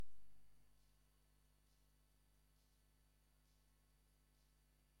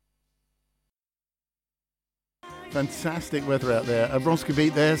Fantastic weather out there. Roscoe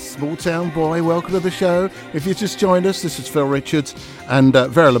there, small town boy. Welcome to the show. If you just joined us, this is Phil Richards and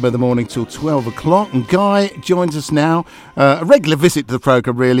Verulam in the morning till 12 o'clock. And Guy joins us now. A regular visit to the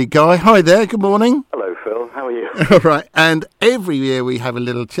programme, really. Guy, hi there. Good morning. Hello, Phil. How are you? All right. And every year we have a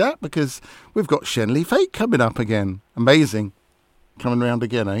little chat because we've got Shenley Fete coming up again. Amazing. Coming round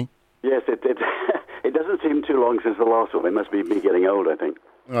again, eh? Yes, it doesn't seem too long since the last one. It must be me getting old, I think.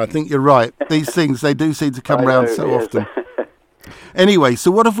 I think you're right. These things, they do seem to come round so yes. often. Anyway,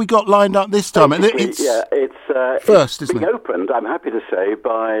 so what have we got lined up this time? It's first, isn't being it? opened, I'm happy to say,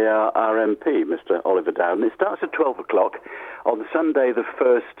 by our MP, Mr. Oliver Dowden. It starts at 12 o'clock on Sunday, the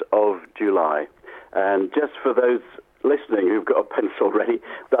 1st of July. And just for those listening who've got a pencil ready,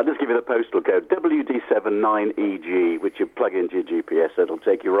 I'll just give you the postal code, WD79EG, which you plug into your GPS. It'll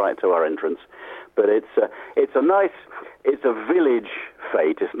take you right to our entrance. But it's a village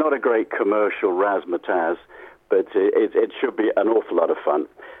fete. It's not a great commercial razzmatazz, but it should be an awful lot of fun.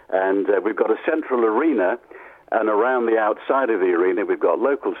 And we've got a central arena, and around the outside of the arena we've got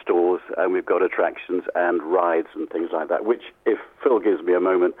local stores, and we've got attractions and rides and things like that, which, if Phil gives me a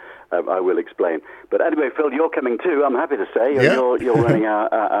moment, I will explain. But anyway, Phil, you're coming too, I'm happy to say. Yeah. You're running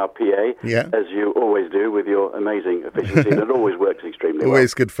our PA, Yeah. as you always do with your amazing efficiency, and it always works extremely well.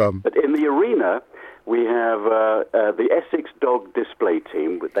 Always good fun. But in the arena, we have the Essex Dog Display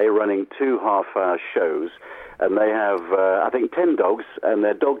Team. They're running 2 half-hour shows, and they have, I think, 10 dogs, and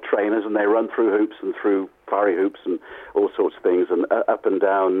they're dog trainers, and they run through hoops and through fiery hoops and all sorts of things, and up and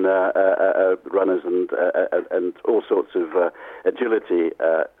down runners and all sorts of agility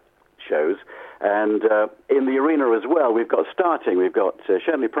shows. And in the arena as well, we've got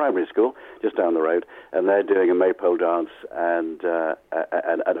Shenley Primary School just down the road, and they're doing a maypole dance and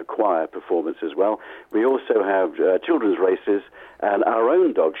a choir performance as well. We also have children's races and our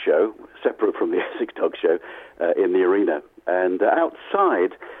own dog show, separate from the Essex Dog Show, in the arena. And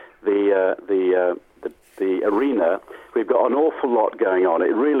outside the arena, we've got an awful lot going on.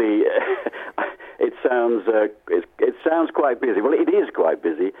 It really, it sounds quite busy. Well, it is quite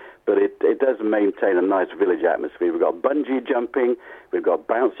busy, but it does maintain a nice village atmosphere. We've got bungee jumping, we've got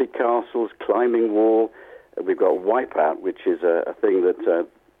bouncy castles, climbing wall, we've got Wipeout, which is a thing that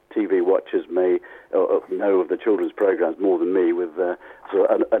TV watchers may know of the children's programs more than me, with sort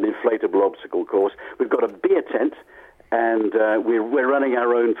of an inflatable obstacle course. We've got a beer tent, and we're running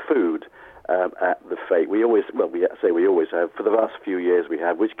our own food at the fete. We always have. For the last few years we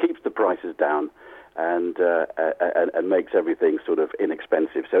have, which keeps the prices down and makes everything sort of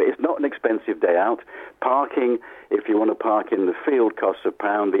inexpensive. So it's not an expensive day out. Parking, if you want to park in the field, costs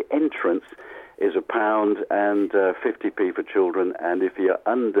 £1. The entrance is £1 and 50p for children, and if you're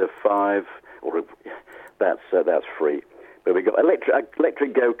under 5, that's free. But we've got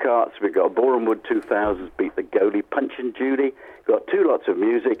electric go-karts, we've got Boreham Wood 2000s, Beat the Goalie, Punch and Judy. We've got 2 lots of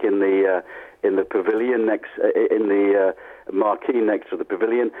music in the pavilion in the marquee next to the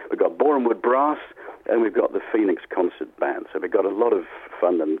pavilion. We've got Boreham Wood Brass, and we've got the Phoenix Concert Band. So we've got a lot of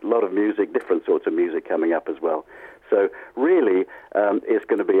fun and a lot of music, different sorts of music coming up as well. So really, it's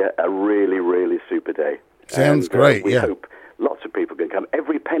going to be a really, really super day. Sounds great, we yeah. hope lots of people can come.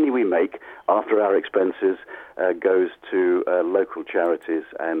 Every penny we make after our expenses goes to local charities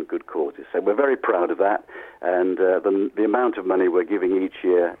and good causes. So we're very proud of that, and the amount of money we're giving each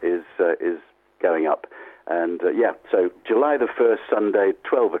year is going up. And so July the 1st, Sunday,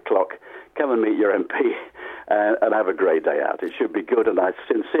 12 o'clock, come and meet your MP and have a great day out. It should be good, and I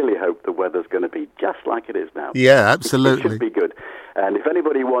sincerely hope the weather's going to be just like it is now. Yeah, absolutely. It should be good. And if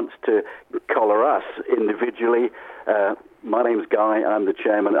anybody wants to collar us individually, my name's Guy, I'm the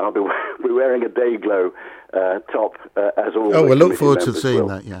chairman, and I'll be wearing a Dayglow top as always. Oh, we'll look forward to seeing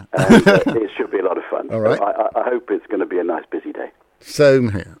that, yeah. And it should be a lot of fun. All right. So I hope it's going to be a nice busy day. Same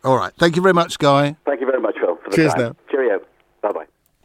here. All right. Thank you very much, Guy. Thank you very much, Phil, for the Cheers time. now. Cheerio.